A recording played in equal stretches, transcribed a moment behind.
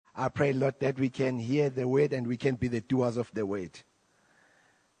I pray, Lord, that we can hear the word and we can be the doers of the word.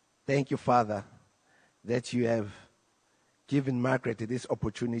 Thank you, Father, that you have given Margaret this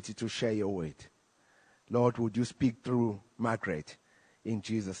opportunity to share your word. Lord, would you speak through Margaret? In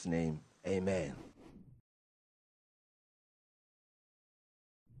Jesus' name, amen.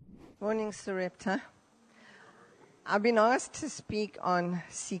 Morning, Sarepta. I've been asked to speak on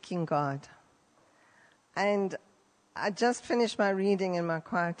seeking God. And I just finished my reading in my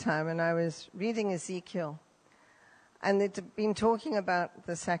quiet time, and I was reading Ezekiel. And they'd been talking about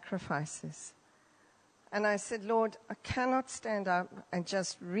the sacrifices. And I said, Lord, I cannot stand up and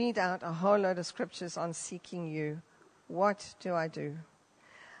just read out a whole load of scriptures on seeking you. What do I do?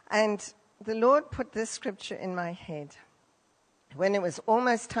 And the Lord put this scripture in my head. When it was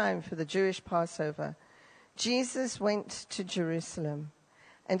almost time for the Jewish Passover, Jesus went to Jerusalem.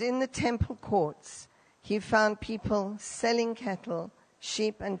 And in the temple courts, he found people selling cattle,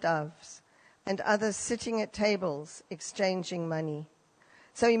 sheep and doves, and others sitting at tables exchanging money.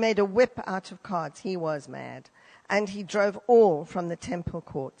 So he made a whip out of carts. He was mad. And he drove all from the temple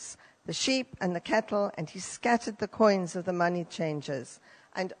courts, the sheep and the cattle, and he scattered the coins of the money changers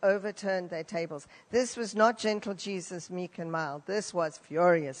and overturned their tables. This was not gentle Jesus, meek and mild. This was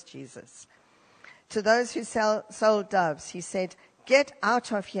furious Jesus. To those who sold doves, he said, "Get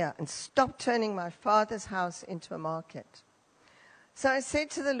out of here and stop turning my Father's house into a market." So I said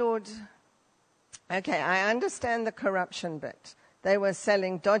to the Lord, okay, I understand the corruption bit. They were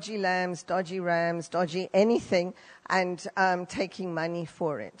selling dodgy lambs, dodgy rams, dodgy anything, and taking money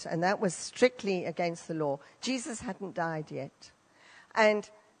for it. And that was strictly against the law. Jesus hadn't died yet. And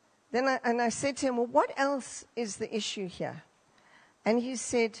then I said to him, well, what else is the issue here? And he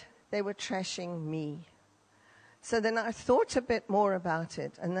said, they were trashing me. So then I thought a bit more about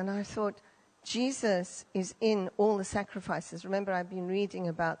it. And then I thought, Jesus is in all the sacrifices. Remember, I've been reading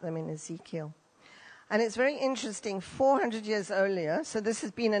about them in Ezekiel. And it's very interesting, 400 years earlier, so this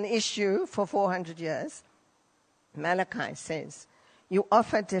has been an issue for 400 years, Malachi says, "You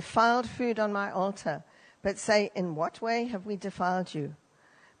offer defiled food on my altar, but say, in what way have we defiled you?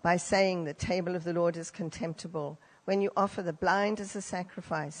 By saying the table of the Lord is contemptible. When you offer the blind as a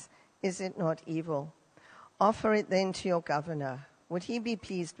sacrifice, is it not evil? Offer it then to your governor. Would he be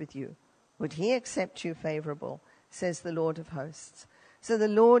pleased with you? Would he accept you favorable? Says the Lord of hosts." So the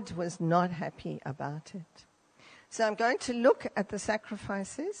Lord was not happy about it. So I'm going to look at the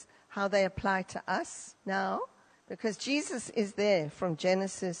sacrifices, how they apply to us now, because Jesus is there from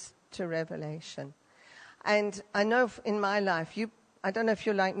Genesis to Revelation. And I know in my life, I don't know if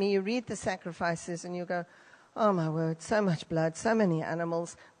you're like me, you read the sacrifices and you go, oh my word, so much blood, so many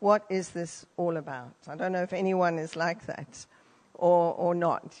animals. What is this all about? I don't know if anyone is like that or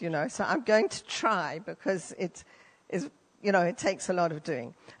not, So I'm going to try because it is, it takes a lot of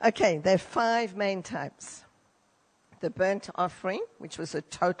doing. Okay, there are 5 main types. The burnt offering, which was a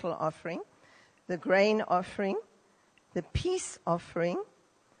total offering. The grain offering. The peace offering.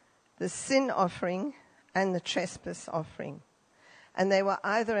 The sin offering. And the trespass offering. And they were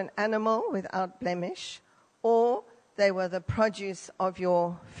either an animal without blemish, or they were the produce of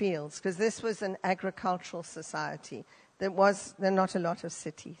your fields, because this was an agricultural society. There are not a lot of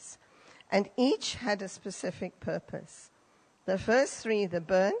cities. And each had a specific purpose. The first 3, the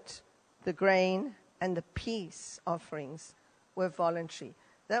burnt, the grain, and the peace offerings, were voluntary.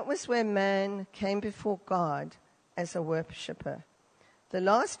 That was where man came before God as a worshipper. The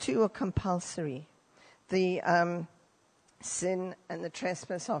last 2 were compulsory. The sin and the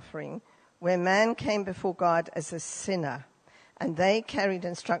trespass offering, where man came before God as a sinner, and they carried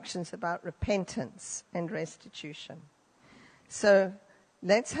instructions about repentance and restitution. So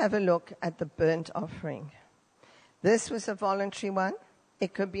let's have a look at the burnt offering. This was a voluntary one.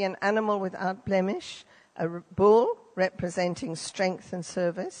 It could be an animal without blemish, a bull representing strength and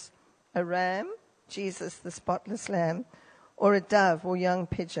service, a ram, Jesus the spotless lamb, or a dove or young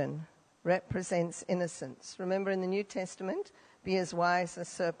pigeon represents innocence. Remember in the New Testament, be as wise as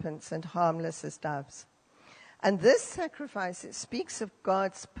serpents and harmless as doves. And this sacrifice, it speaks of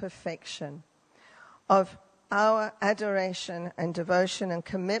God's perfection, of our adoration and devotion and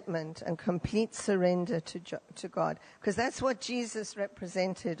commitment and complete surrender to God. Because that's what Jesus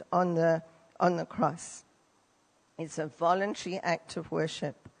represented on the cross. It's a voluntary act of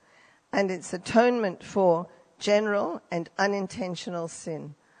worship. And it's atonement for general and unintentional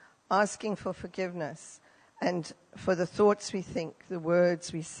sin, asking for forgiveness and for the thoughts we think, the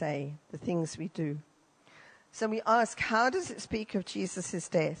words we say, the things we do. So we ask, how does it speak of Jesus'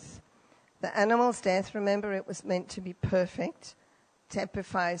 death? The animal's death, remember, it was meant to be perfect,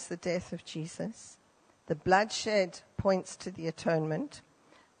 typifies the death of Jesus. The bloodshed points to the atonement.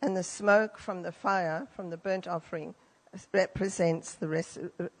 and the smoke from the fire, from the burnt offering, represents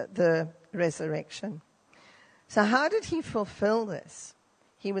the resurrection. So how did he fulfill this?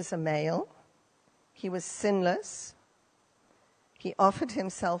 He was a male. He was sinless. He offered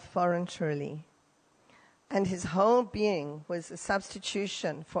himself voluntarily. And his whole being was a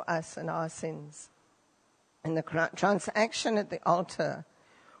substitution for us and our sins. And the transaction at the altar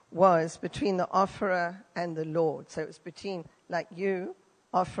was between the offerer and the Lord. So it was between, like you,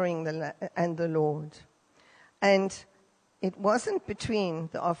 offering and the Lord. And it wasn't between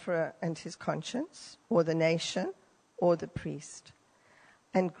the offerer and his conscience, or the nation, or the priest.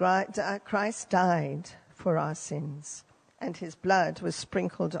 And Christ died for our sins, and his blood was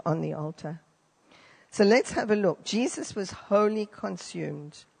sprinkled on the altar. So let's have a look. Jesus was wholly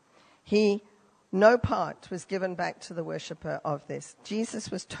consumed. No part was given back to the worshiper of this. Jesus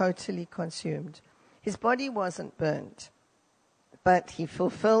was totally consumed. His body wasn't burnt, but he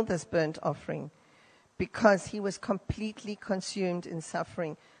fulfilled this burnt offering because he was completely consumed in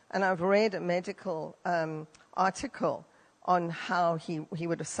suffering. And I've read a medical article on how he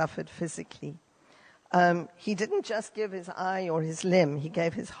would have suffered physically. He didn't just give his eye or his limb, he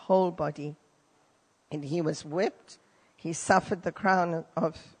gave his whole body. And he was whipped. He suffered the crown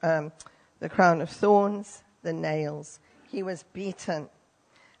of thorns, the nails. He was beaten.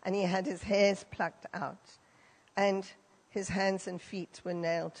 And he had his hairs plucked out. And his hands and feet were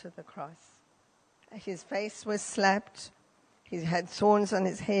nailed to the cross. His face was slapped. He had thorns on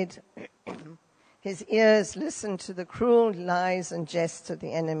his head. His ears listened to the cruel lies and jests of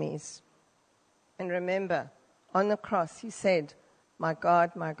the enemies. And remember, on the cross he said, my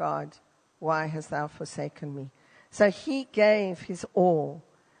God, why hast thou forsaken me? So he gave his all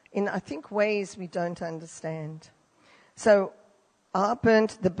in, I think, ways we don't understand. So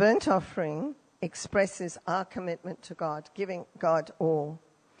the burnt offering expresses our commitment to God, giving God all.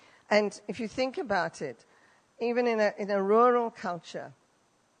 And if you think about it, even in a rural culture,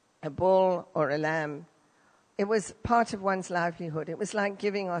 a bull or a lamb, it was part of one's livelihood. It was like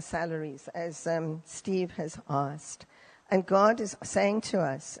giving our salaries, as Steve has asked. And God is saying to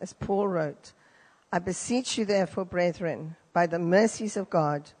us, as Paul wrote, I beseech you therefore, brethren, by the mercies of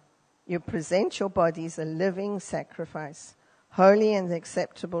God, you present your bodies a living sacrifice, holy and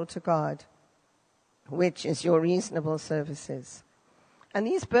acceptable to God, which is your reasonable services. And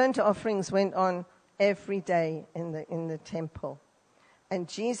these burnt offerings went on every day in the temple. And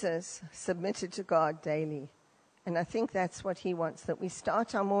Jesus submitted to God daily. And I think that's what he wants, that we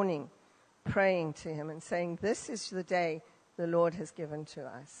start our morning praying to him and saying, this is the day the Lord has given to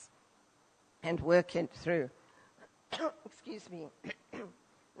us. And work it through. Excuse me.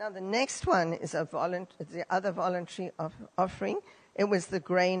 Now the next one is the other voluntary offering. It was the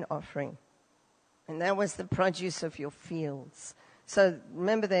grain offering. And that was the produce of your fields. So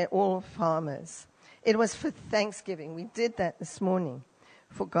remember, they're all farmers. It was for thanksgiving. We did that this morning.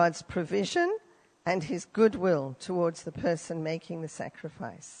 For God's provision and his goodwill towards the person making the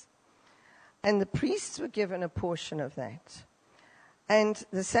sacrifice. And the priests were given a portion of that. And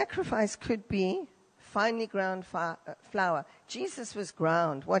the sacrifice could be finely ground flour. Jesus was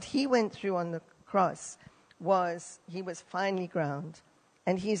ground. What he went through on the cross was he was finely ground.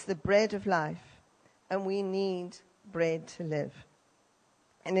 And he's the bread of life. And we need bread to live.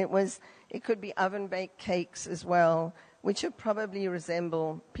 And it could be oven-baked cakes as well, which would probably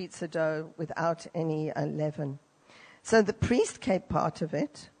resemble pizza dough without any leaven. So the priest kept part of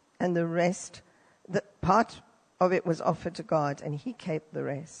it, and the rest, the part of it was offered to God, and he kept the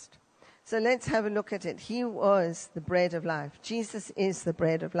rest. So let's have a look at it. He was the bread of life. Jesus is the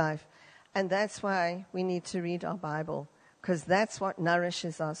bread of life. And that's why we need to read our Bible, because that's what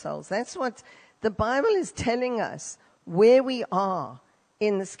nourishes our souls. That's what the Bible is telling us, where we are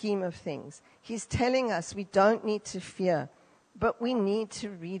in the scheme of things. He's telling us we don't need to fear, but we need to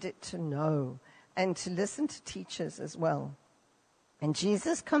read it to know and to listen to teachers as well. And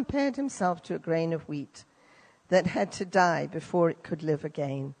Jesus compared himself to a grain of wheat that had to die before it could live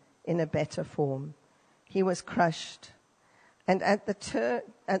again in a better form. He was crushed. And at the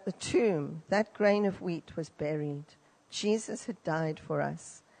tomb, that grain of wheat was buried. Jesus had died for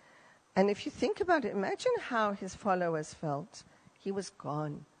us. And if you think about it, imagine how his followers felt. He was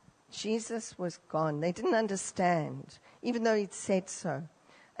gone. Jesus was gone. They didn't understand, even though he'd said so.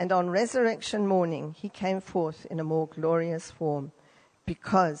 And on resurrection morning, he came forth in a more glorious form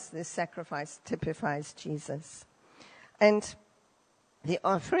because this sacrifice typifies Jesus. And the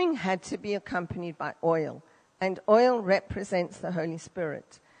offering had to be accompanied by oil. And oil represents the Holy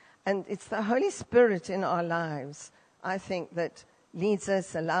Spirit. And it's the Holy Spirit in our lives, I think, that leads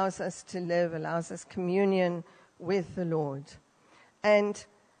us, allows us to live, allows us communion with the Lord. And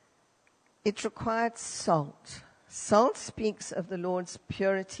it required salt. Salt speaks of the Lord's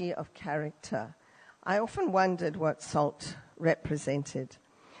purity of character. I often wondered what salt represented.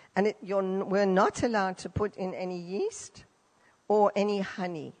 And we're not allowed to put in any yeast or any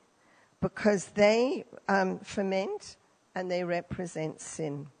honey because they ferment and they represent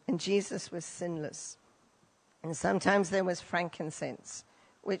sin. And Jesus was sinless. And sometimes there was frankincense,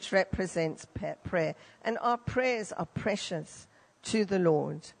 which represents prayer. And our prayers are precious to the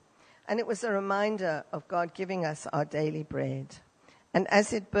Lord. And it was a reminder of God giving us our daily bread. And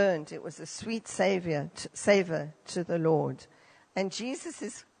as it burned, it was a sweet savor to the Lord. And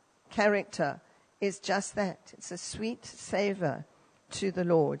Jesus' character is just that. It's a sweet savor to the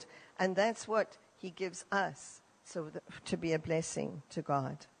Lord. And that's what he gives us to be a blessing to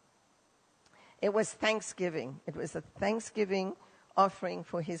God. It was thanksgiving. It was a thanksgiving offering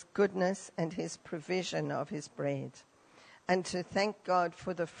for his goodness and his provision of his bread. And to thank God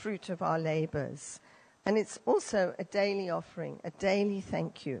for the fruit of our labors. And it's also a daily offering, a daily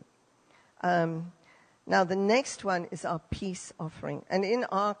thank you. Now, the next one is our peace offering. And in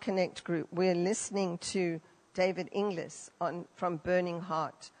our Connect group, we're listening to David Inglis from Burning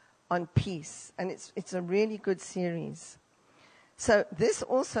Heart on peace. And it's a really good series. So this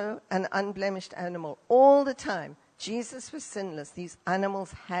also, an unblemished animal. All the time, Jesus was sinless. These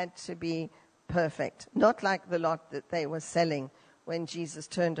animals had to be perfect. Not like the lot that they were selling when Jesus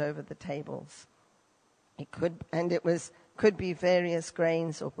turned over the tables. It could be various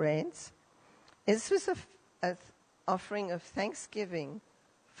grains or breads. This was an offering of thanksgiving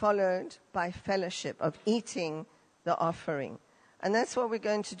followed by fellowship, of eating the offering. And that's what we're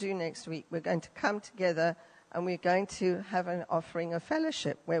going to do next week. We're going to come together and we're going to have an offering of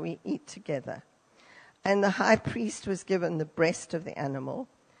fellowship where we eat together. And the high priest was given the breast of the animal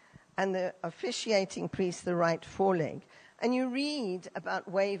and the officiating priest the right foreleg. And you read about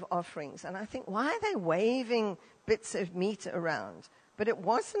wave offerings, and I think, why are they waving bits of meat around? But it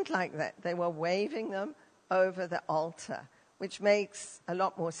wasn't like that. They were waving them over the altar, which makes a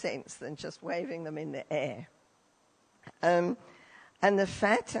lot more sense than just waving them in the air. And the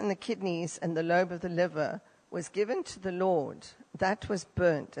fat and the kidneys and the lobe of the liver was given to the Lord. That was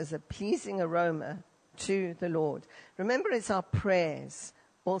burnt as a pleasing aroma to the Lord. Remember, it's our prayers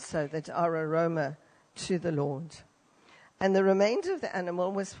also that are aroma to the Lord. And the remainder of the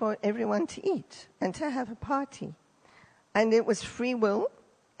animal was for everyone to eat and to have a party. And it was free will,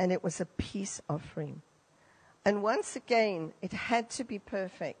 and it was a peace offering. And once again, it had to be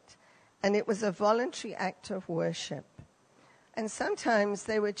perfect. And it was a voluntary act of worship. And sometimes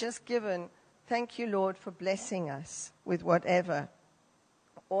they were just given, thank you, Lord, for blessing us with whatever.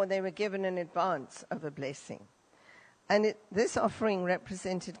 Or they were given in advance of a blessing. And this offering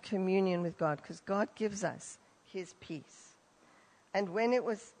represented communion with God, because God gives us his peace. And when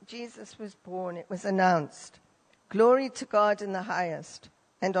Jesus was born, it was announced, glory to God in the highest,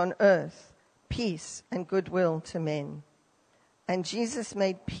 and on earth, peace and goodwill to men. And Jesus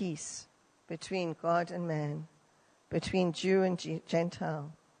made peace between God and man, between Jew and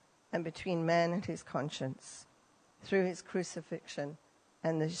Gentile, and between man and his conscience, through his crucifixion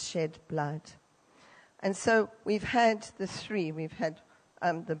and the shed blood. And so we've had the three. We've had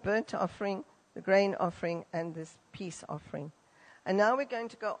the burnt offering, the grain offering, and this peace offering. And now we're going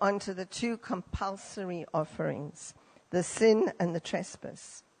to go on to the two compulsory offerings, the sin and the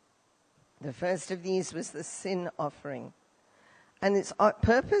trespass. The first of these was the sin offering. And its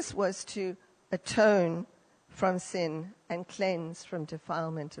purpose was to atone from sin and cleanse from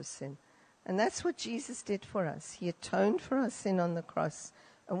defilement of sin. And that's what Jesus did for us. He atoned for our sin on the cross.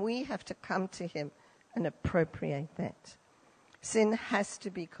 And we have to come to him and appropriate that. Sin has to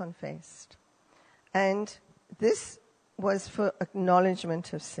be confessed. And this was for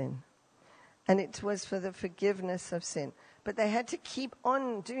acknowledgement of sin. And it was for the forgiveness of sin. But they had to keep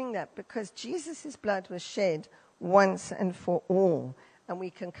on doing that because Jesus' blood was shed once and for all. And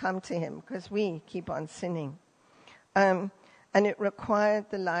we can come to him because we keep on sinning. And it required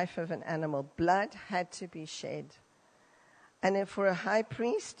the life of an animal. Blood had to be shed. And if for a high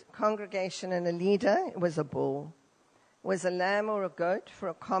priest, congregation, and a leader, it was a bull. It was a lamb or a goat for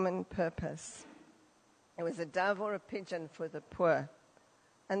a common purpose. It was a dove or a pigeon for the poor.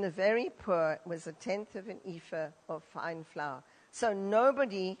 And the very poor was 1/10 of an ephah of fine flour. So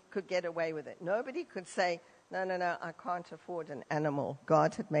nobody could get away with it. Nobody could say, no, I can't afford an animal.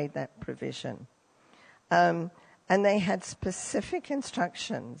 God had made that provision. And they had specific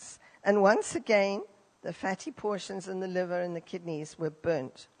instructions. And once again, the fatty portions and the liver and the kidneys were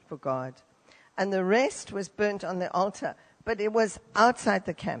burnt for God. And the rest was burnt on the altar. But it was outside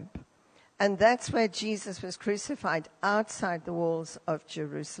the camp. And that's where Jesus was crucified, outside the walls of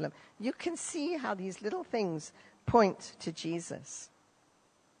Jerusalem. You can see how these little things point to Jesus.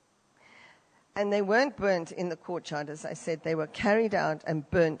 And they weren't burnt in the courtyard, as I said. They were carried out and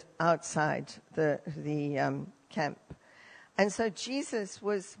burnt outside the camp. And so Jesus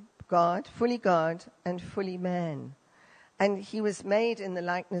was God, and fully man. And he was made in the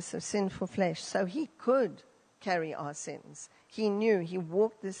likeness of sinful flesh, so he could carry our sins. He knew, he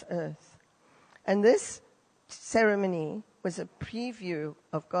walked this earth. And this ceremony was a preview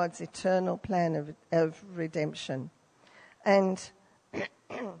of God's eternal plan of redemption. And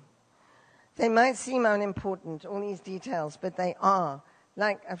they might seem unimportant, all these details, but they are.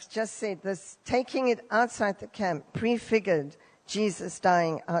 Like I've just said, this taking it outside the camp prefigured Jesus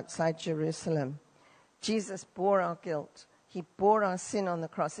dying outside Jerusalem. Jesus bore our guilt. He bore our sin on the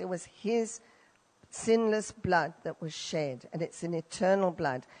cross. It was his sinless blood that was shed, and it's an eternal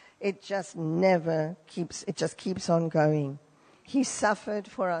blood. It just keeps on going. He suffered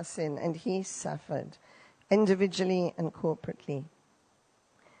for our sin, and he suffered individually and corporately.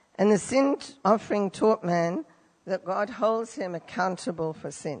 And the sin offering taught man that God holds him accountable for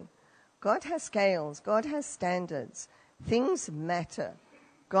sin. God has scales. God has standards. Things matter.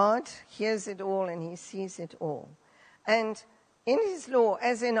 God hears it all and he sees it all. And in his law,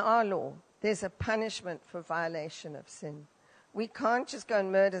 as in our law, there's a punishment for violation of sin. We can't just go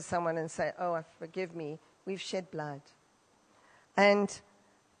and murder someone and say, oh, forgive me. We've shed blood. And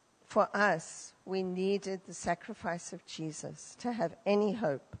for us, we needed the sacrifice of Jesus to have any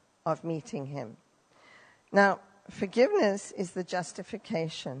hope of meeting him. Now, forgiveness is the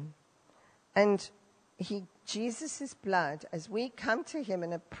justification. And Jesus' blood, as we come to him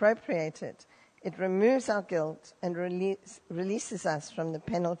and appropriate it, it removes our guilt and releases us from the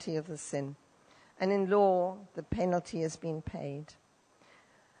penalty of the sin. And in law, the penalty has been paid.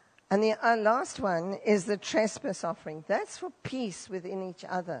 And our last one is the trespass offering. That's for peace within each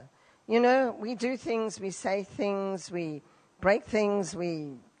other. You know, we do things, we say things, we break things,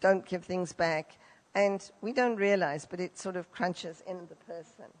 we don't give things back, and we don't realize, but it sort of crunches in the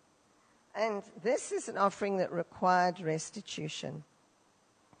person. And this is an offering that required restitution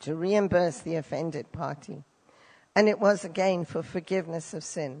to reimburse the offended party. And it was, again, for forgiveness of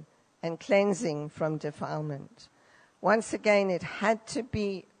sin and cleansing from defilement. Once again, it had to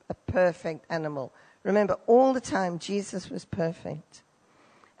be a perfect animal. Remember, all the time, Jesus was perfect.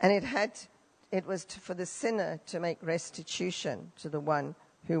 And it was for the sinner to make restitution to the one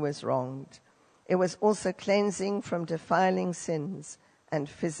who was wronged. It was also cleansing from defiling sins and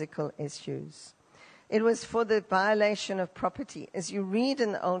physical issues. It was for the violation of property. As you read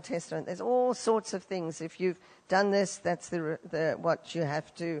in the Old Testament, there's all sorts of things. If you've done this, that's what you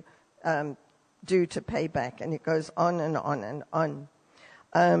have to do to pay back. And it goes on and on and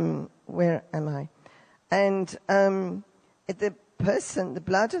on. Where am I? And the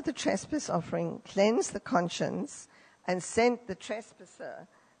blood of the trespass offering cleansed the conscience and sent the trespasser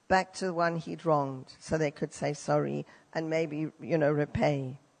back to the one he'd wronged, so they could say sorry and maybe,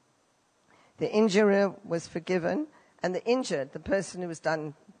 repay. The injurer was forgiven, and the injured, the person who was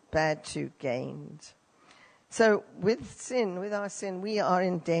done bad to, gained. So with our sin, we are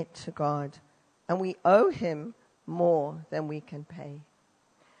in debt to God, and we owe him more than we can pay.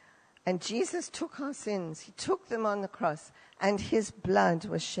 And Jesus took our sins. He took them on the cross, and his blood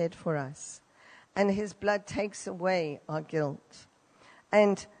was shed for us. And his blood takes away our guilt.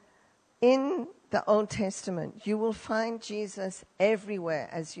 And in the Old Testament, you will find Jesus everywhere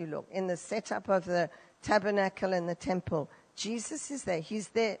as you look. In the setup of the tabernacle and the temple, Jesus is there. He's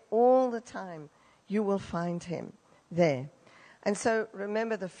there all the time. You will find him there. And so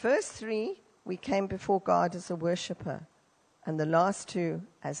remember, the first three, we came before God as a worshiper, and the last two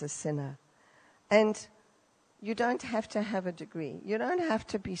as a sinner. And you don't have to have a degree. You don't have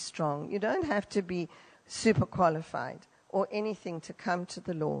to be strong. You don't have to be super qualified or anything to come to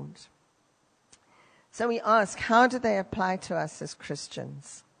the Lord. So we ask, how do they apply to us as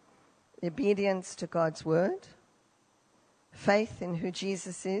Christians? Obedience to God's word, faith in who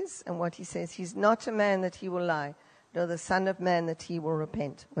Jesus is and what he says. He's not a man that he will lie, nor the son of man that he will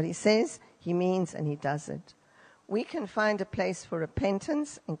repent. What he says, he means, and he does it. We can find a place for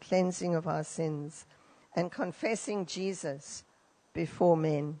repentance and cleansing of our sins and confessing Jesus before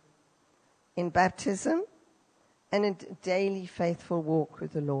men in baptism and a daily faithful walk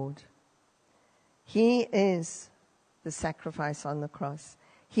with the Lord. He is the sacrifice on the cross.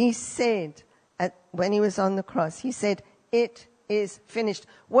 He said, when he was on the cross, he said, it is finished.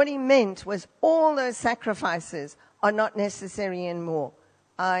 What he meant was all those sacrifices are not necessary anymore.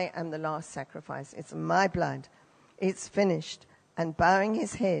 I am the last sacrifice. It's my blood. It's finished. And bowing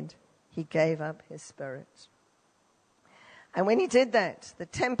his head, he gave up his spirit. And when he did that, the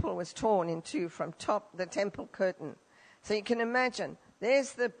temple was torn in two from top, the temple curtain. So you can imagine,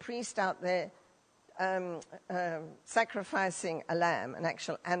 there's the priest out there sacrificing a lamb, an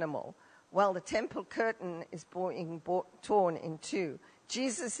actual animal, while the temple curtain is being torn in two.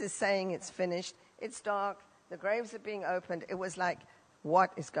 Jesus is saying it's finished. It's dark. The graves are being opened. It was like,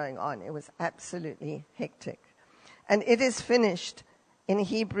 what is going on? It was absolutely hectic. And it is finished in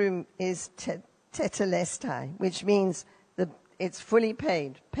Hebrew is tetelestai, which means it's fully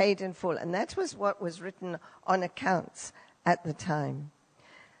paid in full. And that was what was written on accounts at the time.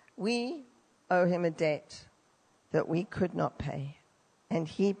 We owe him a debt that we could not pay. And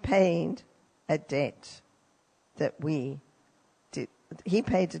he paid a debt that we did. He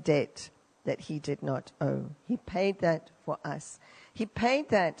paid a debt that he did not owe. He paid that for us. He paid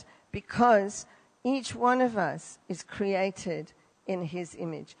that because each one of us is created in his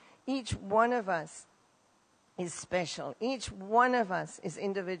image. Each one of us is special. Each one of us is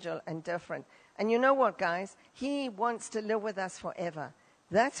individual and different. And you know what, guys? He wants to live with us forever.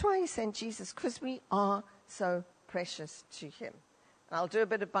 That's why he sent Jesus, because we are so precious to him. I'll do a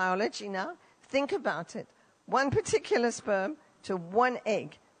bit of biology now. Think about it. One particular sperm to one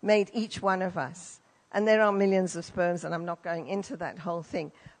egg made each one of us. And there are millions of sperms, and I'm not going into that whole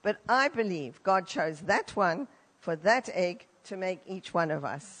thing. But I believe God chose that one for that egg to make each one of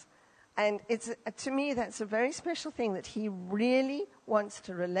us. And to me, that's a very special thing, that he really wants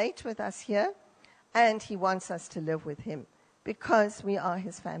to relate with us here, and he wants us to live with him because we are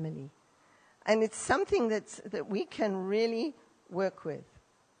his family. And it's something that we can really work with.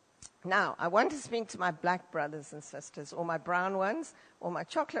 Now, I want to speak to my black brothers and sisters, or my brown ones, or my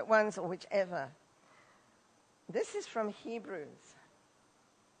chocolate ones, or whichever. This is from Hebrews.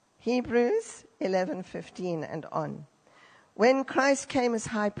 Hebrews 11:15 and on. When Christ came as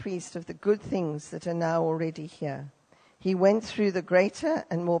high priest of the good things that are now already here, he went through the greater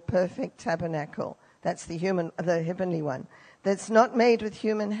and more perfect tabernacle. That's the heavenly one. That's not made with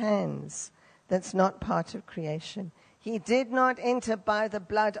human hands. That's not part of creation. He did not enter by the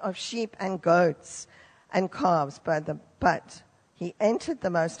blood of sheep and goats and calves, but he entered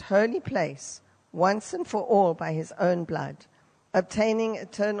the most holy place once and for all by his own blood, obtaining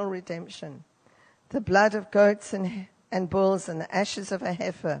eternal redemption. The blood of goats and bulls and the ashes of a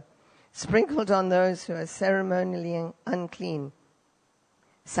heifer, sprinkled on those who are ceremonially unclean,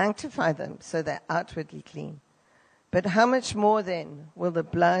 sanctify them so they're outwardly clean. But how much more then will the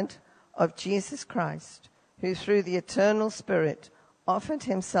blood of Jesus Christ, who through the eternal Spirit offered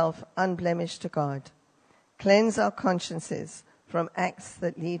himself unblemished to God, cleanse our consciences from acts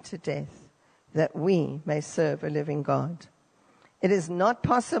that lead to death, that we may serve a living God. It is not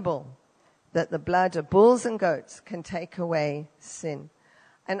possible that the blood of bulls and goats can take away sin.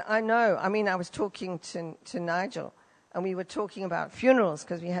 And I was talking to Nigel, and we were talking about funerals,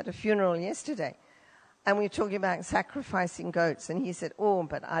 because we had a funeral yesterday. And we were talking about sacrificing goats, and he said,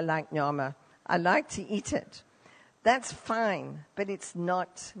 but I like nyama. I like to eat it. That's fine, but it's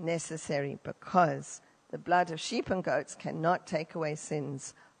not necessary, because the blood of sheep and goats cannot take away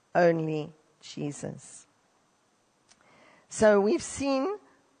sins, only Jesus. So we've seen,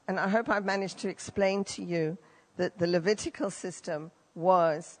 and I hope I've managed to explain to you, that the Levitical system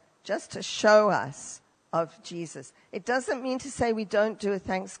was just to show us of Jesus. It doesn't mean to say we don't do a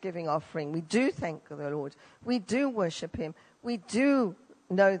Thanksgiving offering. We do thank the Lord. We do worship him. We do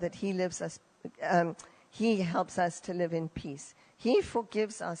know that he lives us. He helps us to live in peace. He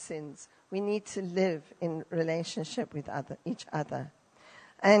forgives our sins. We need to live in relationship with each other.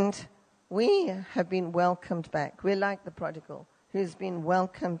 And we have been welcomed back. We're like the prodigal who's been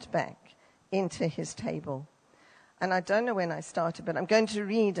welcomed back into his table. And I don't know when I started, but I'm going to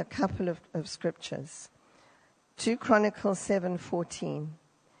read a couple of scriptures. 2 Chronicles 7:14.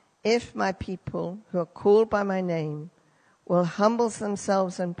 If my people who are called by my name will humble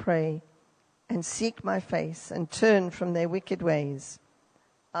themselves and pray and seek my face and turn from their wicked ways,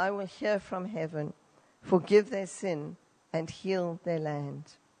 I will hear from heaven, forgive their sin, and heal their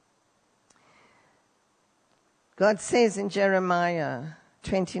land. God says in Jeremiah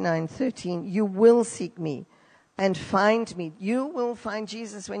 29:13, you will seek me and find me. You will find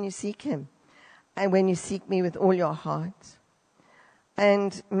Jesus when you seek him, and when you seek me with all your heart.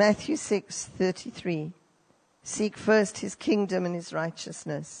 And Matthew 6:33, seek first his kingdom and his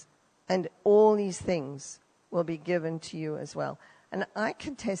righteousness, and all these things will be given to you as well. And I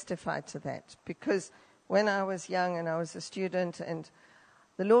can testify to that, because when I was young and I was a student, and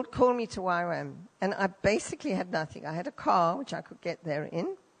the Lord called me to YWAM, and I basically had nothing. I had a car, which I could get there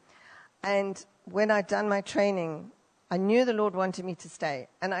in. And when I'd done my training, I knew the Lord wanted me to stay.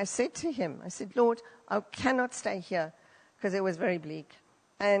 And I said to him, I said, Lord, I cannot stay here because it was very bleak.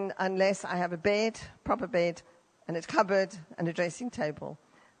 And unless I have a bed, proper bed, and a cupboard and a dressing table.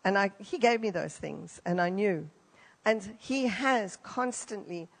 And he gave me those things, and I knew. And he has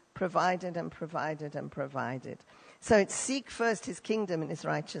constantly provided and provided and provided. So it's seek first his kingdom and his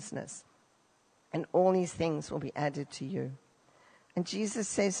righteousness, and all these things will be added to you. And Jesus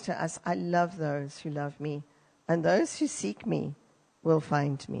says to us, I love those who love me, and those who seek me will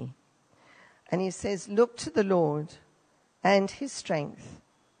find me. And he says, look to the Lord and his strength,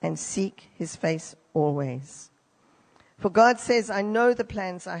 and seek his face always. For God says, I know the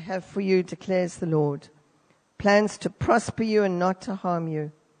plans I have for you, declares the Lord. Plans to prosper you and not to harm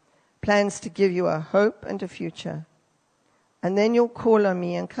you. Plans to give you a hope and a future. And then you'll call on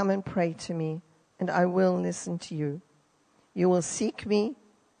me and come and pray to me, and I will listen to you. You will seek me,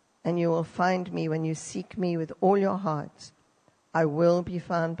 and you will find me when you seek me with all your heart. I will be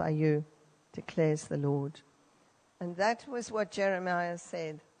found by you, declares the Lord. And that was what Jeremiah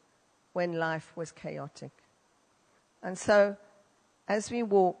said when life was chaotic. And so, as we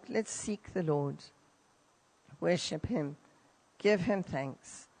walk, let's seek the Lord, worship him, give him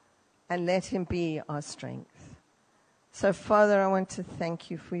thanks, and let him be our strength. So, Father, I want to thank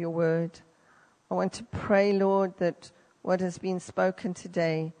you for your word. I want to pray, Lord, that what has been spoken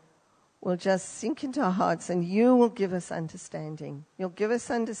today will just sink into our hearts, and you will give us understanding. You'll give us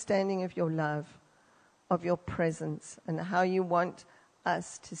understanding of your love, of your presence, and how you want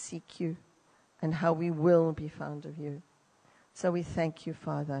us to seek you, and how we will be found of you. So we thank you,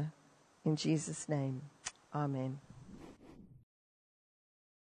 Father, in Jesus' name. Amen.